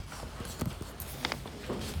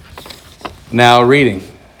Now reading.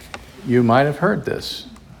 You might have heard this,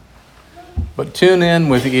 but tune in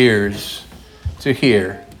with ears to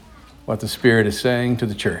hear what the Spirit is saying to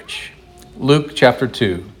the church. Luke chapter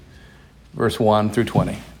 2, verse 1 through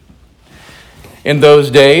 20. In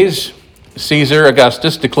those days, Caesar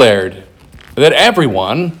Augustus declared that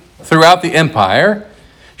everyone throughout the empire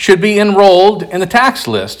should be enrolled in the tax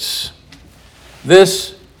lists.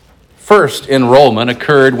 This first enrollment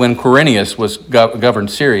occurred when Quirinius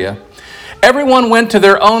governed Syria. Everyone went to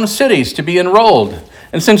their own cities to be enrolled.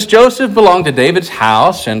 And since Joseph belonged to David's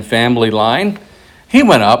house and family line, he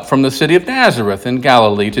went up from the city of Nazareth in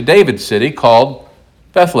Galilee to David's city called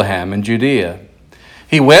Bethlehem in Judea.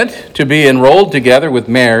 He went to be enrolled together with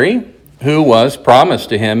Mary, who was promised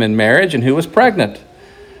to him in marriage and who was pregnant.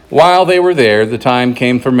 While they were there, the time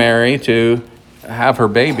came for Mary to have her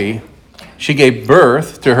baby. She gave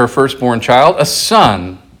birth to her firstborn child, a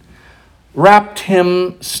son, wrapped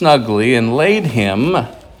him snugly and laid him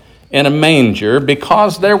in a manger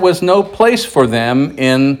because there was no place for them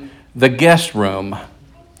in the guest room.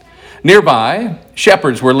 Nearby,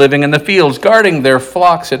 shepherds were living in the fields, guarding their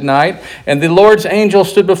flocks at night, and the Lord's angel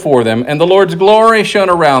stood before them, and the Lord's glory shone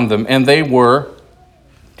around them, and they were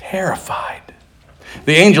terrified.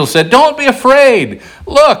 The angel said, "Don't be afraid.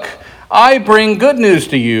 Look, I bring good news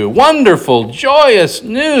to you, wonderful, joyous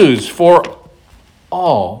news for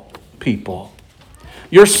all people.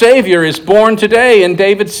 Your Savior is born today in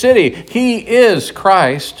David's city. He is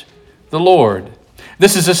Christ the Lord.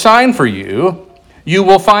 This is a sign for you. You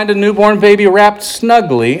will find a newborn baby wrapped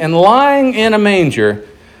snugly and lying in a manger."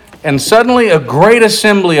 And suddenly a great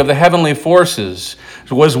assembly of the heavenly forces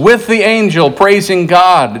was with the angel praising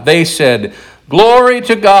God. They said, "Glory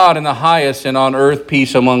to God in the highest, and on earth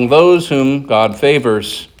peace among those whom God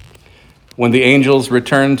favors." When the angels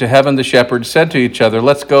returned to heaven, the shepherds said to each other,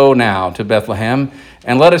 "Let's go now to Bethlehem,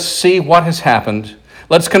 and let us see what has happened.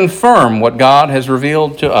 Let's confirm what God has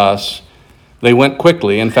revealed to us." They went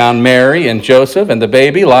quickly and found Mary and Joseph and the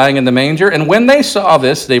baby lying in the manger. And when they saw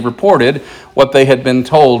this, they reported what they had been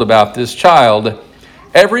told about this child.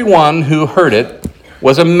 Everyone who heard it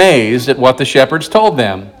was amazed at what the shepherds told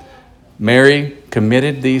them. Mary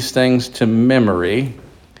committed these things to memory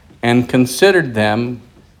and considered them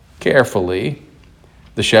carefully.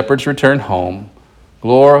 The shepherds returned home,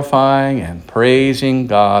 glorifying and praising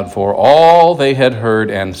God for all they had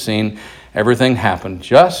heard and seen. Everything happened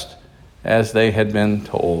just as they had been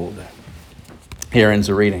told. Here ends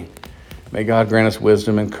the reading. May God grant us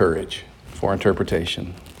wisdom and courage for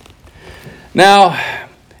interpretation. Now,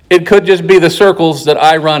 it could just be the circles that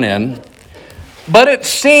I run in, but it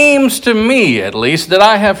seems to me, at least, that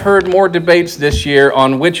I have heard more debates this year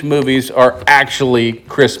on which movies are actually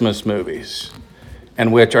Christmas movies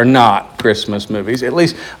and which are not Christmas movies. At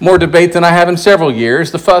least more debate than I have in several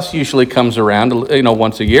years. The fuss usually comes around,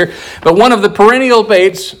 once a year. But one of the perennial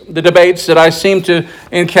debates that I seem to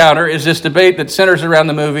encounter is this debate that centers around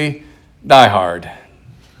the movie Die Hard.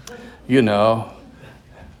 You know,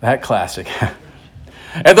 that classic.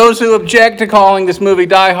 And those who object to calling this movie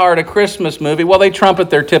Die Hard a Christmas movie, well, they trumpet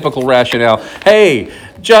their typical rationale. Hey,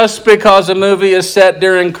 just because a movie is set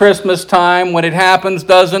during Christmas time when it happens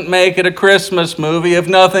doesn't make it a Christmas movie if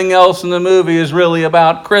nothing else in the movie is really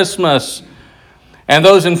about Christmas. And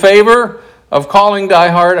those in favor of calling Die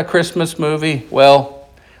Hard a Christmas movie, well,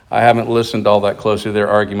 I haven't listened all that closely to their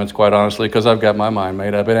arguments, quite honestly, because I've got my mind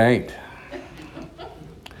made up. It ain't.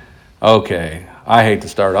 Okay. I hate to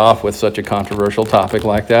start off with such a controversial topic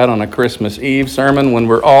like that on a Christmas Eve sermon when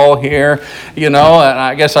we're all here, and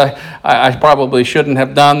I guess I probably shouldn't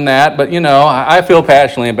have done that, but, I feel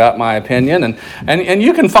passionately about my opinion, and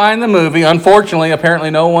you can find the movie. Unfortunately, apparently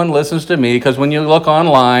no one listens to me, because when you look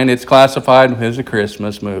online, it's classified as a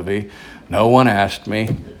Christmas movie. No one asked me.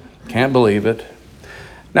 Can't believe it.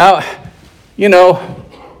 Now,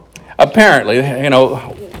 apparently,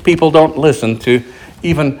 people don't listen to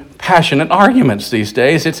even passionate arguments these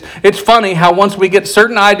days. It's funny how once we get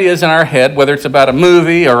certain ideas in our head, whether it's about a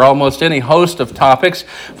movie or almost any host of topics,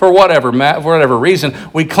 for whatever reason,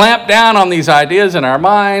 we clamp down on these ideas in our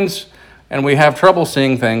minds and we have trouble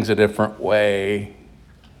seeing things a different way.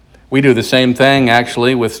 We do the same thing,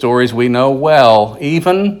 actually, with stories we know well,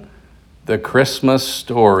 even the Christmas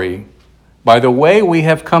story, by the way we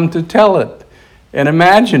have come to tell it and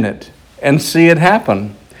imagine it and see it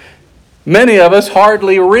happen. Many of us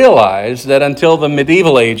hardly realize that until the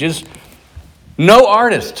medieval ages, no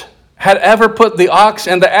artist had ever put the ox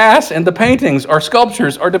and the ass in the paintings or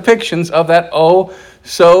sculptures or depictions of that oh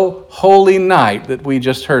so holy night that we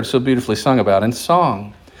just heard so beautifully sung about in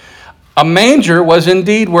song. A manger was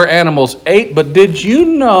indeed where animals ate, but did you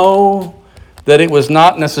know that it was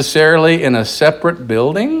not necessarily in a separate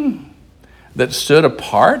building that stood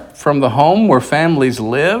apart from the home where families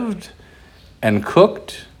lived and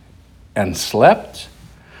cooked and slept.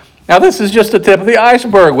 Now, this is just the tip of the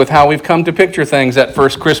iceberg with how we've come to picture things that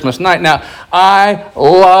first Christmas night. Now, I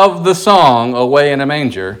love the song Away in a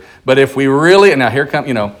Manger, but if we really, now here come,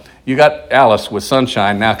 you got Alice with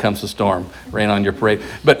Sunshine, Now Comes the Storm, Rain on Your Parade.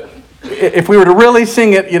 But if we were to really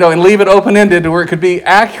sing it, and leave it open-ended to where it could be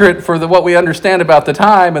accurate for what we understand about the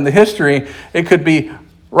time and the history, it could be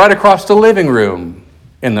right across the living room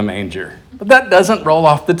in the manger. But that doesn't roll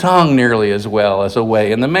off the tongue nearly as well as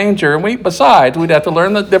Away in the Manger. And besides, we'd have to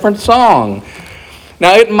learn the different song.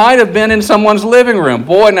 Now, it might have been in someone's living room.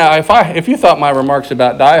 Boy, now, if you thought my remarks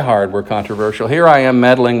about Die Hard were controversial, here I am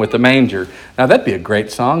meddling with the manger. Now, that'd be a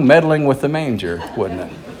great song, Meddling with the Manger, wouldn't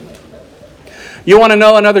it? You want to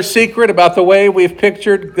know another secret about the way we've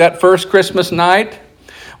pictured that first Christmas night?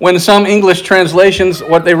 When some English translations,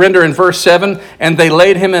 what they render in verse 7, and they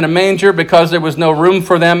laid him in a manger because there was no room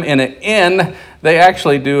for them in an inn, they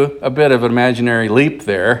actually do a bit of an imaginary leap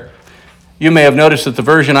there. You may have noticed that the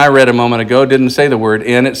version I read a moment ago didn't say the word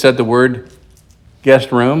inn, it said the word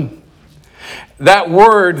guest room. That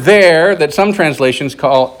word there that some translations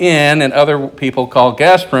call inn and other people call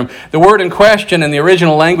guest room, the word in question in the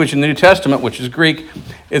original language in the New Testament, which is Greek,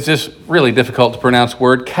 is this really difficult to pronounce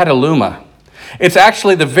word, kataluma. It's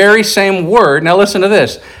actually the very same word, now listen to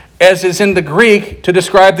this, as is in the Greek to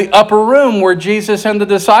describe the upper room where Jesus and the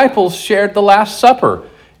disciples shared the Last Supper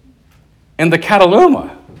in the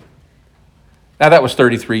kataluma. Now, that was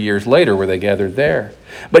 33 years later where they gathered there.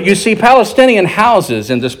 But you see, Palestinian houses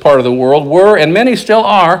in this part of the world were, and many still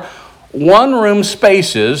are, one-room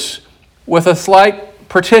spaces with a slight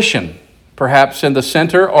partition, perhaps in the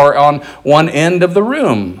center or on one end of the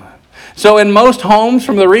room. So in most homes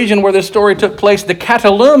from the region where this story took place, the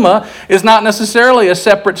kataluma is not necessarily a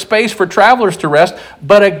separate space for travelers to rest,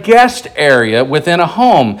 but a guest area within a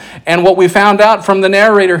home. And what we found out from the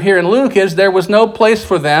narrator here in Luke is there was no place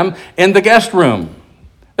for them in the guest room.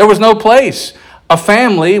 There was no place. A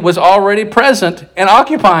family was already present and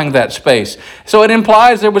occupying that space. So it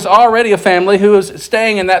implies there was already a family who was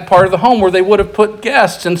staying in that part of the home where they would have put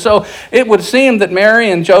guests. And so it would seem that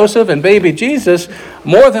Mary and Joseph and baby Jesus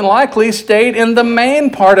more than likely stayed in the main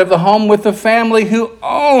part of the home with the family who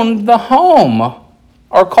owned the home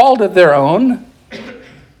or called it their own.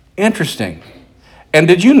 Interesting. And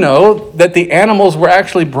did you know that the animals were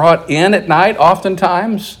actually brought in at night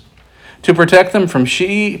oftentimes to protect them from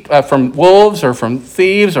from wolves or from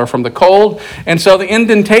thieves or from the cold? And so the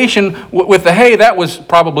indentation with the hay, that was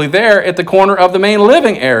probably there at the corner of the main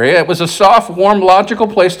living area. It was a soft, warm, logical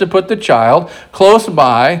place to put the child, close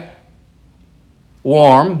by,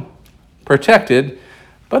 warm, protected,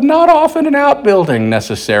 but not off in an outbuilding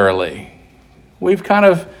necessarily. We've kind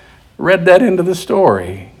of read that into the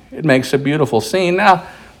story. It makes a beautiful scene. Now,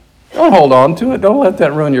 don't hold on to it. Don't let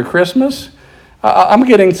that ruin your Christmas. I'm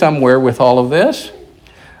getting somewhere with all of this.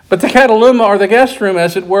 But the kataluma, or the guest room,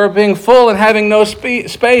 as it were, being full and having no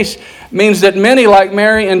space, means that many, like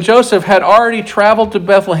Mary and Joseph, had already traveled to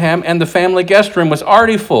Bethlehem, and the family guest room was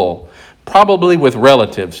already full, probably with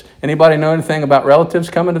relatives. Anybody know anything about relatives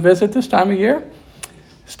coming to visit this time of year?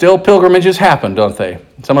 Still, pilgrimages happen, don't they?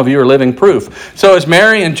 Some of you are living proof. So as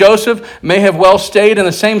Mary and Joseph may have well stayed in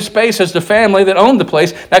the same space as the family that owned the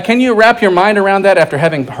place. Now, can you wrap your mind around that after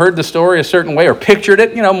having heard the story a certain way or pictured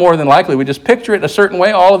it? More than likely, we just picture it a certain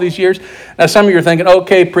way all of these years. Now, some of you are thinking,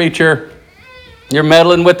 okay, preacher, you're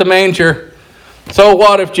meddling with the manger. So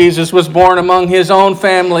what if Jesus was born among his own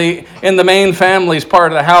family in the main family's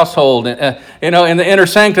part of the household, in the inner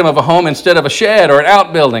sanctum of a home instead of a shed or an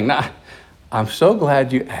outbuilding? Now, I'm so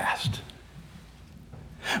glad you asked.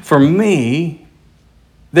 For me,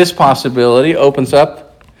 this possibility opens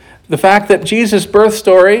up the fact that Jesus' birth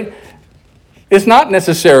story is not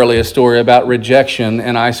necessarily a story about rejection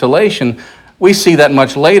and isolation. We see that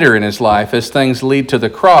much later in his life as things lead to the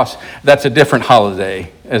cross. That's a different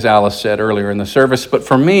holiday, as Alice said earlier in the service. But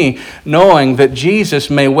for me, knowing that Jesus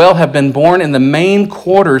may well have been born in the main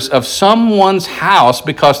quarters of someone's house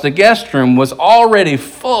because the guest room was already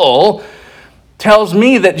full tells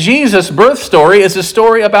me that Jesus' birth story is a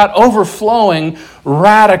story about overflowing,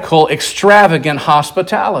 radical, extravagant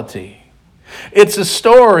hospitality. It's a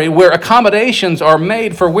story where accommodations are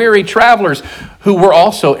made for weary travelers who were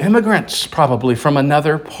also immigrants, probably from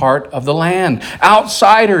another part of the land.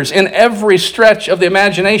 Outsiders in every stretch of the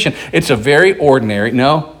imagination. It's a very ordinary,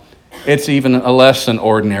 it's even a less than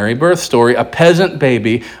ordinary birth story. A peasant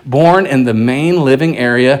baby born in the main living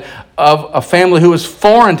area of a family who was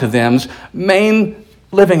foreign to them's main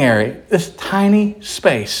living area. This tiny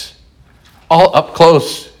space all up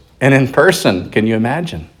close and in person. Can you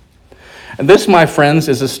imagine? And this, my friends,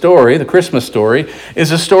 is a story, the Christmas story,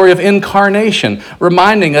 is a story of incarnation,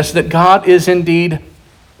 reminding us that God is indeed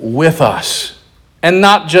with us, and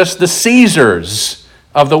not just the Caesars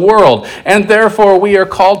of the world. And therefore, we are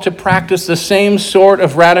called to practice the same sort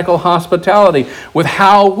of radical hospitality with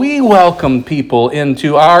how we welcome people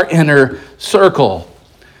into our inner circle.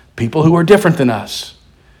 People who are different than us,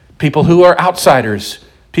 people who are outsiders,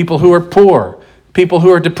 people who are poor, people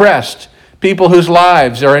who are depressed, people whose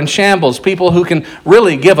lives are in shambles, people who can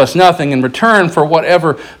really give us nothing in return for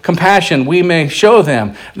whatever compassion we may show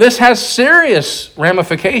them. This has serious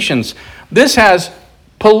ramifications. This has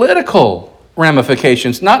political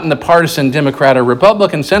ramifications, not in the partisan Democrat or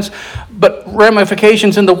Republican sense, but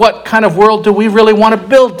ramifications in the what kind of world do we really want to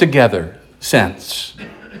build together sense.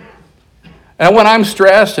 And when I'm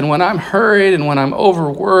stressed and when I'm hurried and when I'm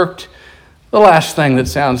overworked, the last thing that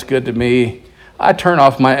sounds good to me, I turn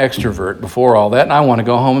off my extrovert before all that, and I want to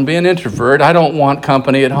go home and be an introvert. I don't want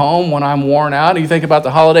company at home when I'm worn out. You think about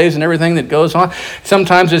the holidays and everything that goes on.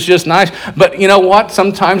 Sometimes it's just nice. But you know what?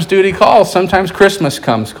 Sometimes duty calls. Sometimes Christmas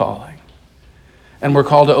comes calling. And we're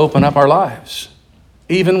called to open up our lives,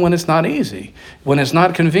 even when it's not easy, when it's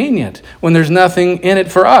not convenient, when there's nothing in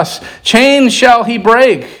it for us. Chains shall he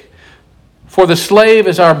break, for the slave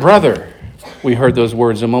is our brother. We heard those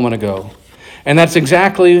words a moment ago. And that's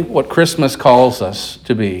exactly what Christmas calls us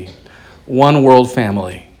to be. One world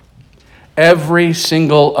family. Every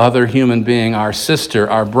single other human being, our sister,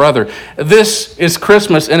 our brother. This is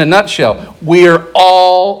Christmas in a nutshell. We are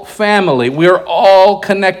all family. We are all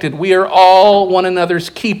connected. We are all one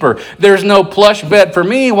another's keeper. There's no plush bed for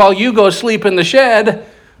me while you go sleep in the shed,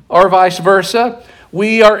 or vice versa.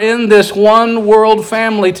 We are in this one world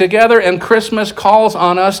family together, and Christmas calls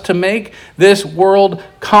on us to make this world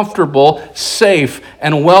comfortable, safe,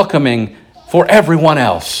 and welcoming for everyone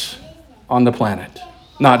else on the planet.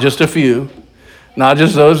 Not just a few, not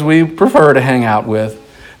just those we prefer to hang out with,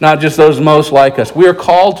 not just those most like us. We are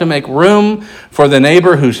called to make room for the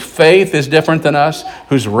neighbor whose faith is different than us,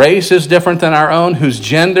 whose race is different than our own, whose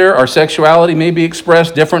gender or sexuality may be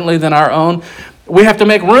expressed differently than our own. We have to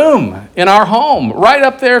make room in our home, right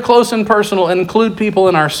up there, close and personal, and include people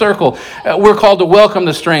in our circle. We're called to welcome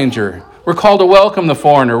the stranger. We're called to welcome the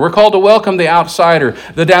foreigner. We're called to welcome the outsider,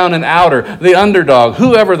 the down and outer, the underdog,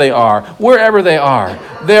 whoever they are, wherever they are.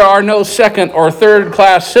 There are no second or third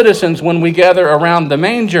class citizens when we gather around the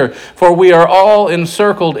manger, for we are all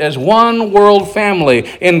encircled as one world family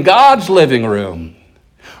in God's living room,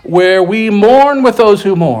 where we mourn with those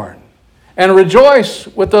who mourn and rejoice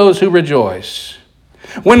with those who rejoice.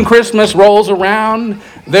 When Christmas rolls around,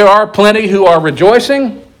 there are plenty who are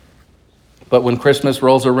rejoicing, but when Christmas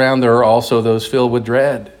rolls around, there are also those filled with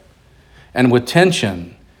dread and with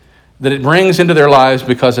tension that it brings into their lives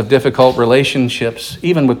because of difficult relationships,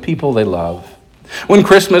 even with people they love. When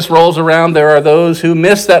Christmas rolls around, there are those who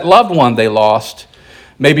miss that loved one they lost,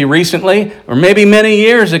 maybe recently or maybe many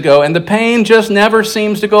years ago, and the pain just never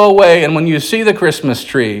seems to go away. And when you see the Christmas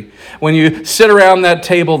tree, when you sit around that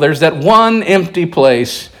table, there's that one empty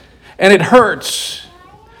place, and it hurts,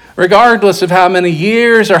 regardless of how many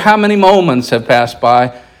years or how many moments have passed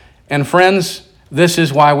by. And friends, this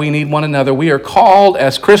is why we need one another. We are called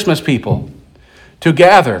as Christmas people to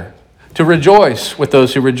gather, to rejoice with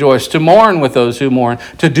those who rejoice, to mourn with those who mourn,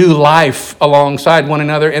 to do life alongside one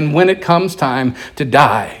another, and when it comes time, to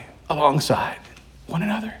die alongside one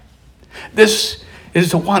another. This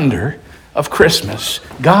is the wonder of Christmas.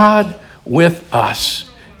 God with us,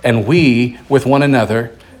 and we with one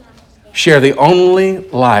another share the only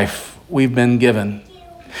life we've been given.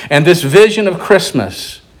 And this vision of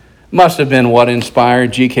Christmas must have been what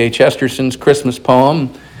inspired G.K. Chesterton's Christmas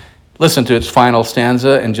poem. Listen to its final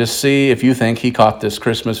stanza and just see if you think he caught this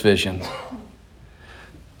Christmas vision.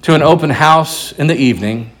 To an open house in the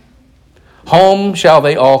evening, home shall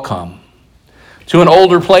they all come. To an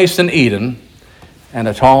older place than Eden, and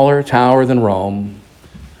a taller tower than Rome.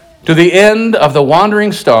 To the end of the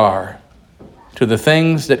wandering star, to the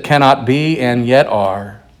things that cannot be and yet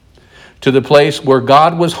are. To the place where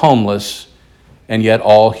God was homeless, and yet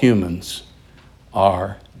all humans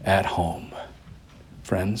are at home.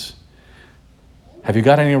 Friends, have you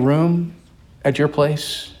got any room at your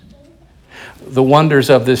place? The wonders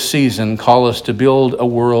of this season call us to build a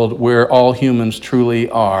world where all humans truly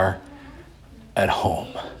are at home.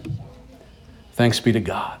 Thanks be to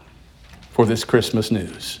God for this Christmas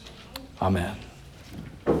news. Amen.